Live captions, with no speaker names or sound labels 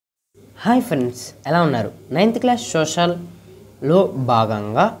Hi friends, ఎలా ఉన్నారు? 9th class సోషల్లో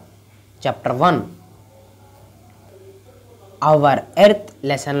భాగంగా చాప్టర్ 1 అవర్ ఎర్త్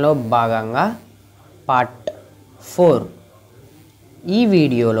లెసన్లో భాగంగా పార్ట్ 4. ఈ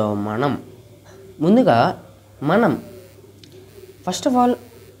వీడియోలో ముందుగా ఫస్ట్ ఆఫ్ ఆల్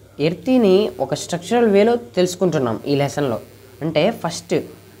ఎర్త్ని ఒక స్ట్రక్చరల్ వేలో తెలుసుకుంటున్నాం ఈ లెసన్లో. అంటే ఫస్ట్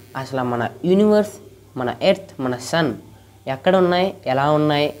అసలు మన యూనివర్స్, మన ఎర్త్, మన సన్ ఎక్కడ ఉన్నాయి, ఎలా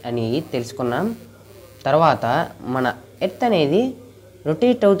ఉన్నాయి అని తెలుసుకున్నాం. తర్వాత మన ఎర్త్ అనేది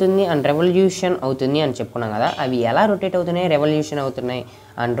రొటేట్ అవుతుంది అండ్ రెవల్యూషన్ అవుతుంది అని చెప్పుకున్నాం కదా. అవి ఎలా రొటేట్ అవుతున్నాయి, రెవల్యూషన్ అవుతున్నాయి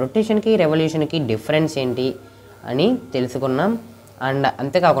అండ్ రొటేషన్కి రెవల్యూషన్కి డిఫరెన్స్ ఏంటి అని తెలుసుకున్నాం. అండ్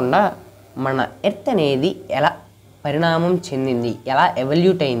అంతేకాకుండా మన ఎర్త్ అనేది ఎలా పరిణామం చెందింది, ఎలా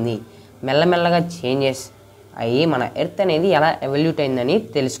ఎవల్యూట్ అయింది, మెల్లమెల్లగా చేంజెస్ అయ్యి మన ఎర్త్ అనేది ఎలా ఎవల్యూట్ అయిందని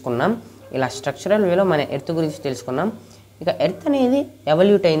తెలుసుకున్నాం. ఇలా స్ట్రక్చరల్ వేలో మన ఎర్త్ గురించి తెలుసుకున్నాం. ఇక ఎర్త్ అనేది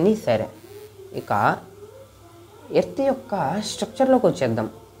ఎవల్యూట్ అయింది, సరే. ఇక ఎర్త్ యొక్క స్ట్రక్చర్లోకి వచ్చేద్దాం.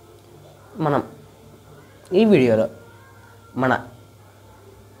 మనం ఈ వీడియోలో మన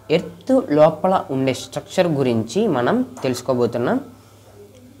ఎర్త్ లోపల ఉండే స్ట్రక్చర్ గురించి మనం తెలుసుకోబోతున్నాం.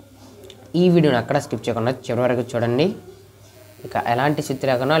 ఈ వీడియోని అక్కడ స్కిప్ చేయకుండా చివరి వరకు చూడండి. ఇక ఎలాంటి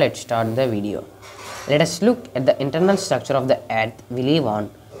శక్తి లేకుండా let start the video. Let us look at the internal structure of the earth we live on.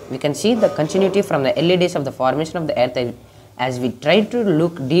 We can see the continuity from the early days of the formation of the earth. As we try to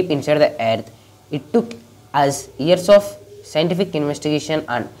look deep inside the earth, it took us years of scientific investigation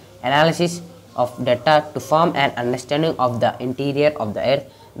and analysis of data to form an understanding of the interior of the earth.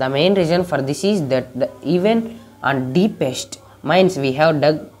 The main reason for this is that the even and deepest mines we have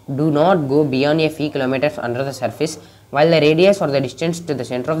dug do not go beyond a few kilometers under the surface, while the radius or the distance to the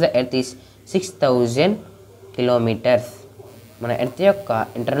center of the earth is 6,000 kilometers. మన earth యొక్క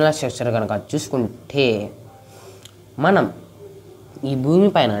internal structure కనుక చూసుకుంటే, మనం ఈ భూమి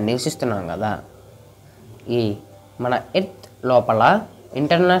పైన నివసిస్తున్నాం కదా. ఈ మన ఎర్త్ లోపల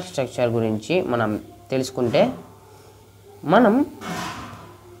ఇంటర్నల్ స్ట్రక్చర్ గురించి మనం తెలుసుకుంటే, మనం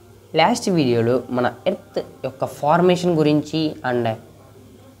లాస్ట్ వీడియోలో మన ఎర్త్ యొక్క ఫార్మేషన్ గురించి అండ్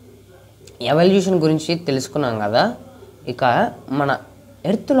ఎవల్యూషన్ గురించి తెలుసుకున్నాం కదా. ఇక మన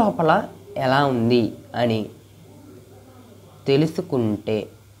ఎర్త్ లోపల ఎలా ఉంది అని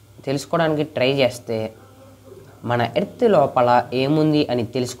తెలుసుకోవడానికి ట్రై చేస్తే, మన ఎర్త్ లోపల ఏముంది అని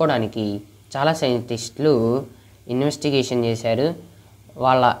తెలుసుకోవడానికి చాలా సైంటిస్టులు ఇన్వెస్టిగేషన్ చేశారు.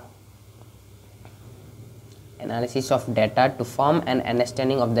 వాళ్ళ analysis of data to form and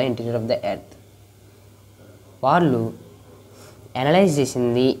understanding of the interior of the earth. వాళ్ళు అనలైజ్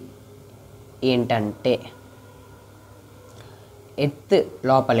చేసింది ఏంటంటే, ఎర్త్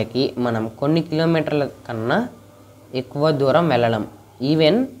లోపలికి మనం కొన్ని కిలోమీటర్ల కన్నా ఎక్కువ దూరం వెళ్ళలేం.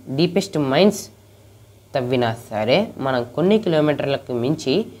 ఈవెన్ డీపెస్ట్ మైన్స్ తవ్వినా సరే మనం కొన్ని కిలోమీటర్లకు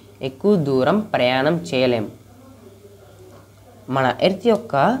మించి ఎక్కువ దూరం ప్రయాణం చేయలేం. మన ఎర్త్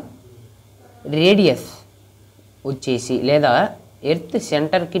యొక్క రేడియస్ వచ్చేసి, లేదా ఎర్త్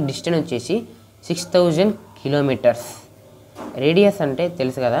సెంటర్కి డిస్టెన్స్ వచ్చేసి 6,000 kilometers. రేడియస్ అంటే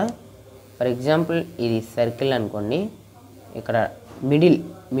తెలుసు కదా. ఫర్ ఎగ్జాంపుల్ ఇది సర్కిల్ అనుకోండి. ఇక్కడ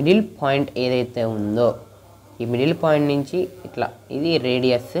మిడిల్ పాయింట్ ఏదైతే ఉందో, ఈ మిడిల్ పాయింట్ నుంచి ఇట్లా, ఇది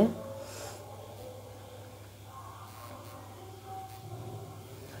రేడియస్.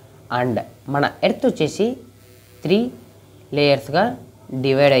 అండ్ మన ఎర్త్ వచ్చేసి 3 లేయర్స్గా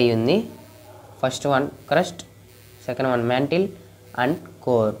డివైడ్ అయ్యి ఉంది. First one crust, second one mantle and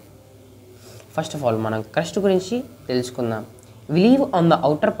core. First of all మనం క్రస్ట్ గురించి తెలుసుకుందాం. We live on the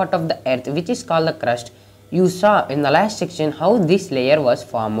outer part of the earth, which is called the crust. You saw in the last section how this layer was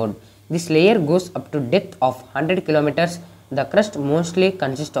formed. This layer goes up to depth of 100 kilometers. The crust mostly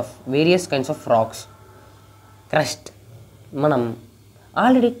consists of various kinds of rocks. Crust, మనం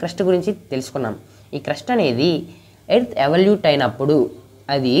already crust గురించి తెలుసుకున్నాం. ఈ crust అనేది earth evolute అయినప్పుడు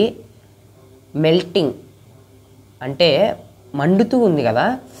అది melting, అంటే మండుతూ ఉంది కదా.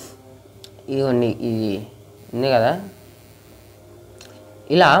 ఇదిగోండి, ఇది ఉంది కదా.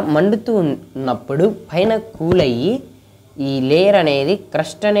 ఇలా మండుతూ ఉన్నప్పుడు పైన కూల్ అయ్యి ఈ లేయర్ అనేది,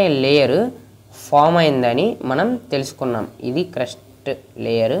 క్రస్ట్ అనే లేయర్ ఫామ్ అయిందని మనం తెలుసుకున్నాం. ఇది క్రస్ట్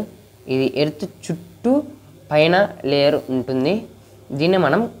లేయర్. ఇది ఎర్త్ చుట్టూ పైన లేయర్ ఉంటుంది. దీన్ని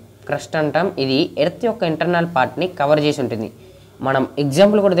మనం క్రస్ట్ అంటాం. ఇది ఎర్త్ యొక్క ఇంటర్నల్ పార్ట్ని కవర్ చేసి ఉంటుంది. మనం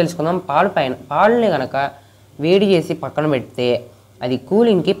ఎగ్జాంపుల్ కూడా తెలుసుకుందాం. పాలుని కనుక వేడి చేసి పక్కన పెడితే అది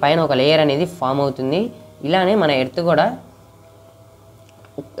కూలింగ్కి పైన ఒక లేయర్ అనేది ఫామ్ అవుతుంది. ఇలానే మన ఎర్త్ కూడా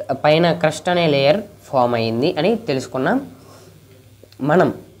పైన క్రస్ట్ అనే లేయర్ ఫామ్ అయ్యింది అని తెలుసుకున్నాం. మనం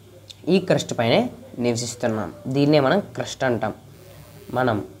ఈ క్రస్ట్ పైనే నివసిస్తున్నాం. దీన్నే మనం క్రస్ట్ అంటాం.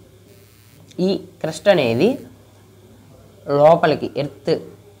 మనం ఈ క్రస్ట్ అనేది లోపలికి ఎర్త్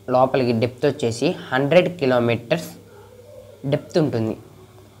లోపలికి డెప్త్ వచ్చేసి 100 కిలోమీటర్స్ డెప్త్ ఉంటుంది.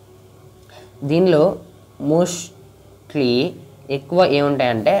 దీనిలో మోస్ట్లీ ఎక్కువ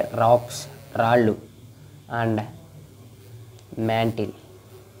ఏముంటాయంటే రాళ్ళు and mantle.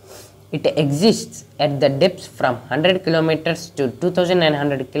 It exists at the depths from 100 kilometers to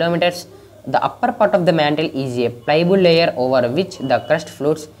 2900 kilometers. The upper part of the mantle is a pliable layer over which the crust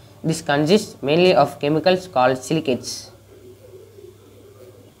floats. This consists mainly of chemicals called silicates.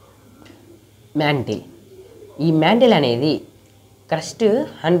 Mantle. ఈ mantle అనేది crust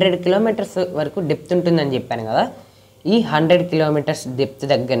 100 kilometres వరకు depth ఉంటుందని చెప్పాను కదా. ఈ 100 kilometres depth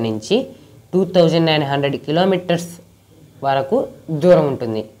దగ్గర నుంచి 2900 kilometres వరకు దూరం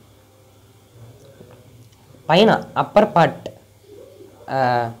ఉంటుంది. పైన అప్పర్ పార్ట్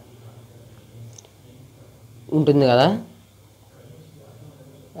ఉంటుంది కదా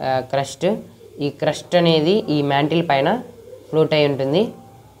క్రస్ట్. ఈ క్రస్ట్ అనేది ఈ మ్యాంటిల్ పైన ఫ్లోట్ అయి ఉంటుంది.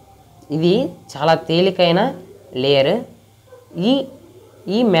 ఇది చాలా తేలికైన లేయర్.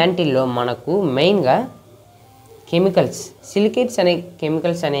 ఈ మ్యాంటిల్లో మనకు మెయిన్గా కెమికల్స్, సిలికేట్స్ అనే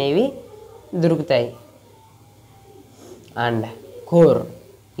కెమికల్స్ అనేవి దొరుకుతాయి. అండ్ కోర్,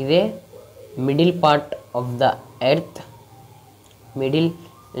 ఇదే middle part of the earth, middle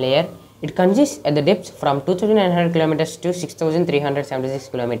layer. It consists at the depth from 2900 kilometers to 6376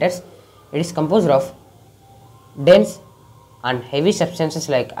 kilometers. It is composed of dense and heavy substances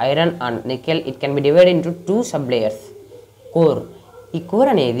like iron and nickel. It can be divided into 2 sublayers. Core. ఈ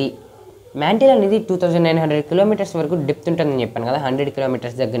core అనేది mantle అనేది 2900 kilometres వరకు depth ఉంటుందని చెప్పాను కదా. 100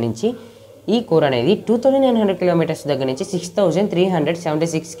 kilometres దగ్గర నుంచి ఈ కోర్ అనేది 2900 కిలోమీటర్స్ దగ్గర నుంచి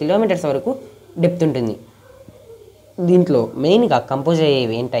 6376 కిలోమీటర్స్ వరకు డెప్త్ ఉంటుంది. దీంట్లో మెయిన్గా కంపోజ్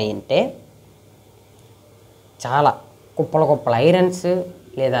అయ్యేవి ఏంటంటే చాలా కుప్పల ఐరన్స్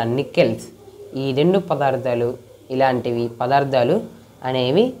లేదా నికెల్స్, ఈ 2 పదార్థాలు, ఇలాంటివి పదార్థాలు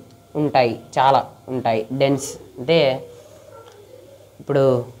అనేవి ఉంటాయి, చాలా ఉంటాయి. డెన్స్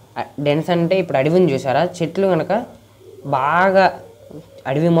అంటే ఇప్పుడు అడవిని చూసారా, చెట్లు కనుక బాగా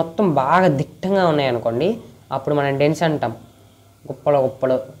అడవి మొత్తం బాగా దిట్టంగా ఉన్నాయనుకోండి, అప్పుడు మనం డెన్స్ అంటాం,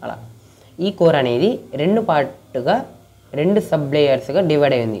 కుప్పలు అలా. ఈ కోర్ అనేది 2 పార్ట్గా 2 సబ్ లేయర్స్గా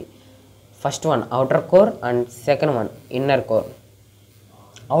డివైడ్ అయింది. First one outer core and second one inner core.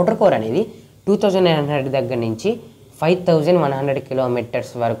 Outer core అనేది 2900 దగ్గర నుంచి 5100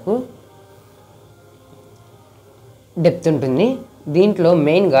 కిలోమీటర్స్ వరకు డెప్త్ ఉంటుంది. దీంట్లో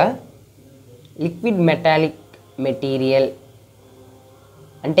మెయిన్గా లిక్విడ్ మెటాలిక్ మెటీరియల్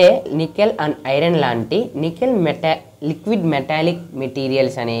అంటే నికెల్ అండ్ ఐరన్ లాంటి లిక్విడ్ మెటాలిక్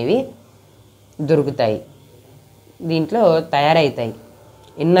మెటీరియల్స్ అనేవి దొరుకుతాయి, దీంట్లో తయారవుతాయి.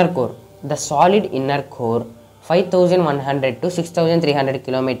 Inner core, the solid inner core 5100 to 6300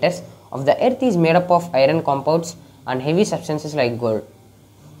 kilometers of the earth is made up of iron compounds and heavy substances like gold.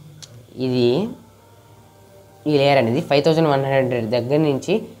 ఈ layer అనేది 5100 దగ్గర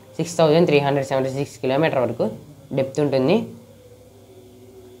నుంచి 6376 కిలోమీటర్ వరకు డెప్త్ ఉంటుంది.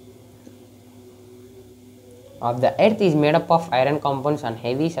 Of the earth is made up of iron compounds and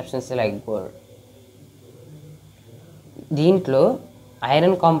heavy substances like gold. దీంట్లో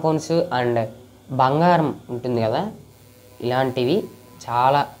iron compounds and బంగారం ఉంటుంది కదా, ఇలాంటివి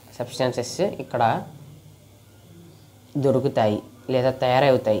చాలా సబ్స్టాన్సెస్ ఇక్కడ దొరుకుతాయి లేదా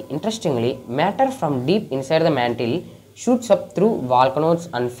తయారవుతాయి. Interestingly, matter from deep inside the mantle shoots up through volcanoes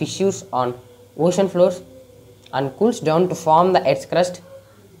and ఫిష్యూస్ on ocean floors and cools down to form the earth's crust.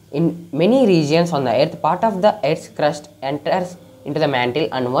 In many regions on the earth, part of the earth's crust enters into the mantle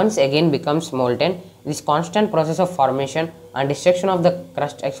and once again becomes molten. This constant process of formation and destruction of the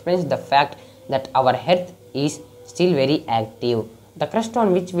crust explains the fact that our earth is still very active. The crust on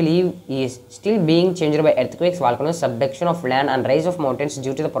which we live is still being changed by earthquakes, volcanoes, subduction of land and rise of mountains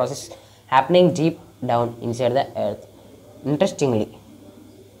due to the process happening deep down inside the earth. Interestingly,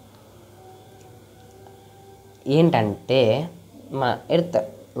 ఏంటంటే మా earth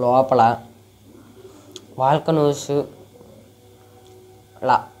లోపల volcanoes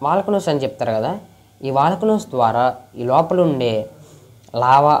అని చెప్తారు కదా, ఈ volcanoes ద్వారా ఈ లోపల ఉండే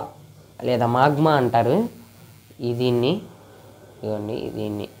లావా లేదా మాగ్మా అంటారు. దీన్ని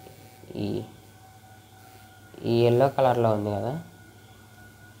ఈ ఎల్లో కలర్లో ఉంది కదా,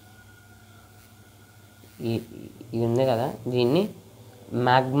 ఇది ఉంది కదా, దీన్ని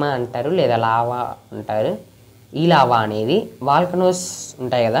మాగ్మా అంటారు లేదా లావా అంటారు. ఈ లావా అనేది వాల్కనోస్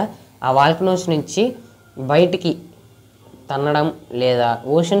ఉంటాయి కదా, ఆ వాల్కనోస్ నుంచి బయటికి తన్నడం లేదా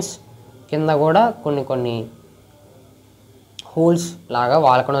ఓషన్స్ కింద కూడా కొన్ని హోల్స్ లాగా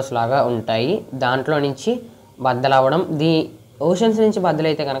వాల్కనోస్ లాగా ఉంటాయి, దాంట్లో నుంచి బద్దలవ్వడం. ఓషన్స్ నుంచి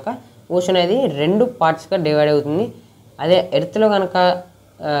బద్దలైతే కనుక ఓషన్ అనేది 2 పార్ట్స్గా డివైడ్ అవుతుంది. అదే ఎర్త్లో కనుక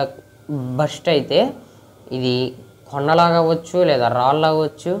బస్ట్ అయితే ఇది కొండలాగా అవ్వచ్చు లేదా రాళ్ళు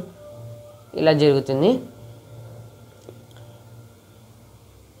అవ్వచ్చు, ఇలా జరుగుతుంది.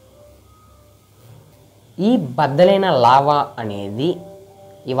 ఈ బద్దలైన లావా అనేది,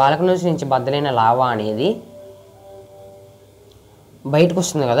 ఈ వాల్కనోస్ నుంచి బద్దలైన లావా అనేది బయటకు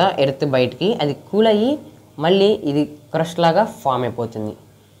వస్తుంది కదా, ఎర్త్ బయటికి, అది కూల్ అయ్యి మళ్ళీ ఇది క్రస్ట్ లాగా ఫామ్ అయిపోతుంది.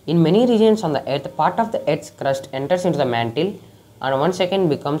 In many regions on the earth part of the earth's crust enters in to the mantle and 1 second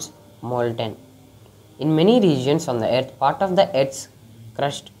becomes molten. In many regions on the earth part of the earth's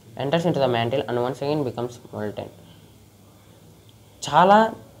crust enters into the mantle and 1 second becomes molten. చాలా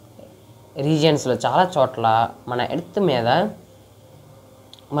రీజియన్స్లో, చాలా చోట్ల మన earth మీద,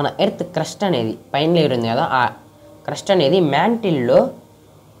 మన earth crust అనేది పైన layer ఉంది కదా, ఆ క్రస్ట్ అనేది మ్యాంటిల్లో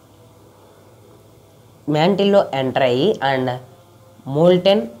ఎంటర్ అయ్యి అండ్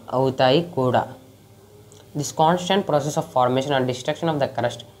మోల్టెన్ అవుతాయి కూడా. This constant process of formation and destruction of the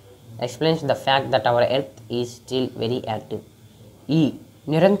crust explains the fact that hour earth is still very active. ఈ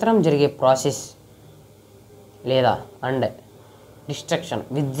నిరంతరం జరిగే ప్రాసెస్ లేదా అండ్ డిస్ట్రక్షన్,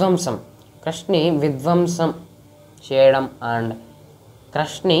 విధ్వంసం, క్రస్ట్ని విధ్వంసం చేయడం అండ్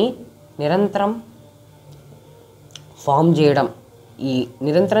క్రస్ట్ని నిరంతరం ఫామ్ చేయడం, ఈ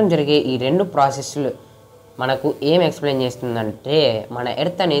నిరంతరం జరిగే ఈ రెండు ప్రాసెస్లు మనకు ఏం ఎక్స్ప్లెయిన్ చేస్తుందంటే మన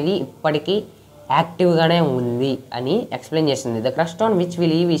ఎర్త్ అనేది ఇప్పటికీ యాక్టివ్గానే ఉంది అని ఎక్స్ప్లెయిన్ చేస్తుంది. The crust on which we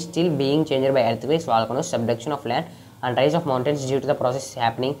live is still being changed by earthquakes, volcanoes, subduction of land and rise of mountains due to the process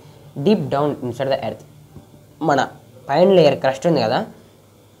happening deep down inside the earth. మన పైన layer crust ఉంది కదా,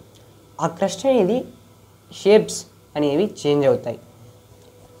 ఆ crust అనేది shapes అనేవి change అవుతాయి.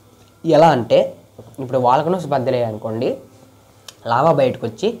 ఎలా అంటే ఇప్పుడు వాల్కనోస్ బద్దలే అనుకోండి, లావా బయటకు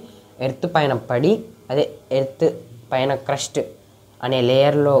వచ్చి ఎర్త్ పైన పడి, అదే ఎర్త్ పైన క్రస్ట్ అనే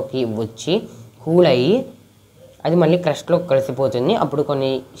లేయర్లోకి వచ్చి కూల్ అయ్యి అది మళ్ళీ క్రస్ట్లో కలిసిపోతుంది. అప్పుడు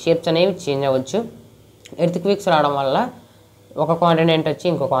కొన్ని షేప్స్ అనేవి చేంజ్ అవ్వచ్చు. ఎర్త్ క్విక్స్ రావడం వల్ల ఒక కాంటినెంట్ వచ్చి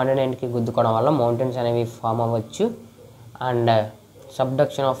ఇంకో కాంటినెంట్కి గుద్దుకోవడం వల్ల మౌంటైన్స్ అనేవి ఫామ్ అవ్వచ్చు. And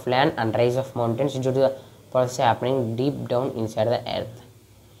subduction of land and rise of mountains due to the process happening deep down inside the earth.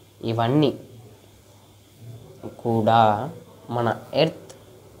 ఇవన్నీ కూడా మన ఎర్త్ని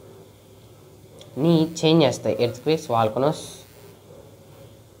చేంజ్ చేస్తాయి. Earth క్విక్స్, volcanoes,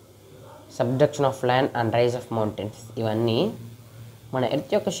 subduction of land and rise of mountains ఇవన్నీ మన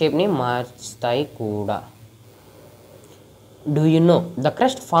ఎర్త్ యొక్క షేప్ని మార్చుతాయి కూడా. Do you know the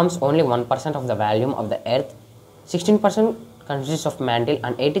crust forms only 1% of the volume of the earth, 16% consists of mantle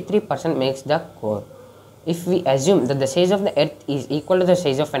and 83% makes the core. If we assume that the size of the earth is equal to the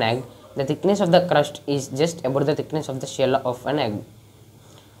size of an egg, the thickness of the crust is just about the thickness of the shell of an egg.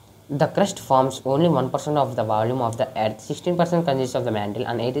 The crust forms only 1% of the volume of the earth, 16% consists of the mantle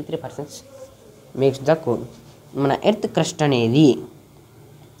and 83% makes the core. మన earth crust అనేది,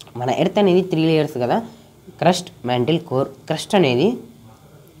 మన earth అనేది 3 layers కదా, crust, mantle, core. Crust అనేది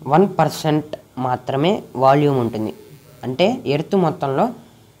 1% మాత్రమే volume ఉంటుంది. అంటే earth మొత్తంలో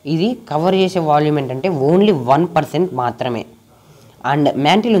ఇది కవర్ చేసే వాల్యూమ్ ఏంటంటే ఓన్లీ 1% మాత్రమే. అండ్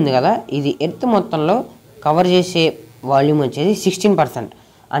మ్యాంటిల్ ఉంది కదా, ఇది ఎర్త్ మొత్తంలో కవర్ చేసే వాల్యూమ్ వచ్చేసి 16%.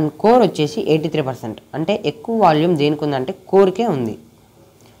 అండ్ కోర్ వచ్చేసి 83%. అంటే ఎక్కువ వాల్యూమ్ దేనికి ఉందంటే కోర్కే ఉంది.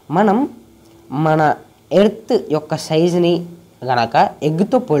 మనం మన ఎర్త్ యొక్క సైజుని గనక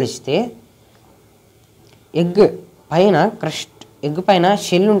ఎగ్తో పోలిస్తే, ఎగ్ పైన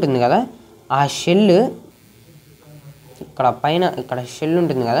షెల్ ఉంటుంది కదా, ఆ షెల్ ఇక్కడ పైన ఇక్కడ షెల్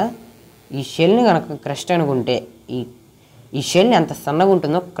ఉంటుంది కదా, ఈ షెల్ని కనుక క్రస్ట్ అనుకుంటే ఈ షెల్ ఎంత సన్నగా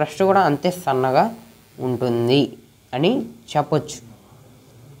ఉంటుందో క్రస్ట్ కూడా అంతే సన్నగా ఉంటుంది అని చెప్పొచ్చు.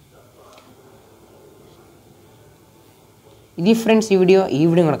 ఇది ఫ్రెండ్స్ ఈ వీడియో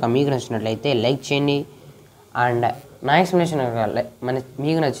కనుక మీకు నచ్చినట్లయితే లైక్ చేయండి. అండ్ నా ఎక్స్ప్లెనేషన్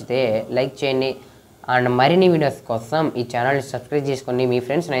మీకు నచ్చితే లైక్ చేయండి. అండ్ మరిన్ని వీడియోస్ కోసం ఈ ఛానల్ని సబ్స్క్రైబ్ చేసుకోండి. మీ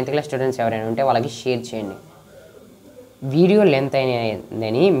ఫ్రెండ్స్ 9th క్లాస్ స్టూడెంట్స్ ఎవరైనా ఉంటే వాళ్ళకి షేర్ చేయండి. వీడియో లెంత్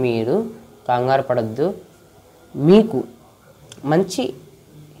అయినదని మీరు కంగారు పడద్దు. మీకు మంచి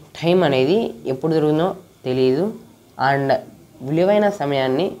టైం అనేది ఎప్పుడు దొరుకుతుందో తెలియదు. అండ్ విలువైన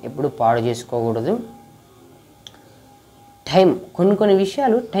సమయాన్ని ఎప్పుడు పాడు చేసుకోకూడదు. కొన్ని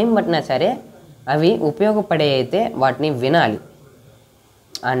విషయాలు టైం పట్టినా సరే అవి ఉపయోగపడే అయితే వాటిని వినాలి.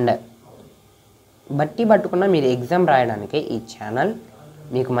 అండ్ బట్టి పట్టుకున్న మీరు ఎగ్జామ్ రాయడానికి ఈ ఛానల్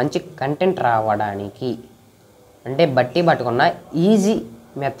మీకు మంచి కంటెంట్ రావడానికి, అంటే బట్టి పట్టుకున్న ఈజీ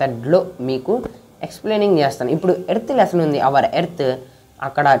మెథడ్లో మీకు ఎక్స్ప్లెయినింగ్ చేస్తాను. ఇప్పుడు ఎర్త్ లెసన్ ఉంది, అవర్ ఎర్త్.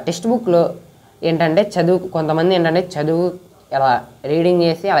 అక్కడ టెక్స్ట్ బుక్లో ఏంటంటే కొంతమంది ఏంటంటే చదువు అలా రీడింగ్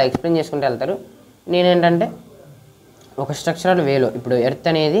చేసి అలా ఎక్స్ప్లెయిన్ చేసుకుంటూ వెళ్తారు. నేనేంటంటే ఒక స్ట్రక్చరల్ వేలో ఇప్పుడు ఎర్త్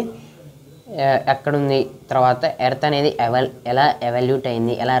అనేది ఎక్కడుంది, తర్వాత ఎర్త్ అనేది ఎలా ఎవల్యూట్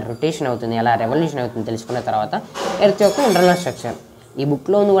అయింది, ఎలా రొటేషన్ అవుతుంది, ఎలా రెవల్యూషన్ అవుతుంది తెలుసుకున్న తర్వాత ఎర్త్ యొక్క ఇంటర్నల్ స్ట్రక్చర్. ఈ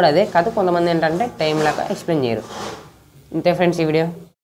బుక్లో ఉంది కూడా అదే, కాదు కొంతమంది ఏంటంటే టైం లేక ఎక్స్ప్లెయిన్ చేయరు. ఇంతే ఫ్రెండ్స్ ఈ వీడియో.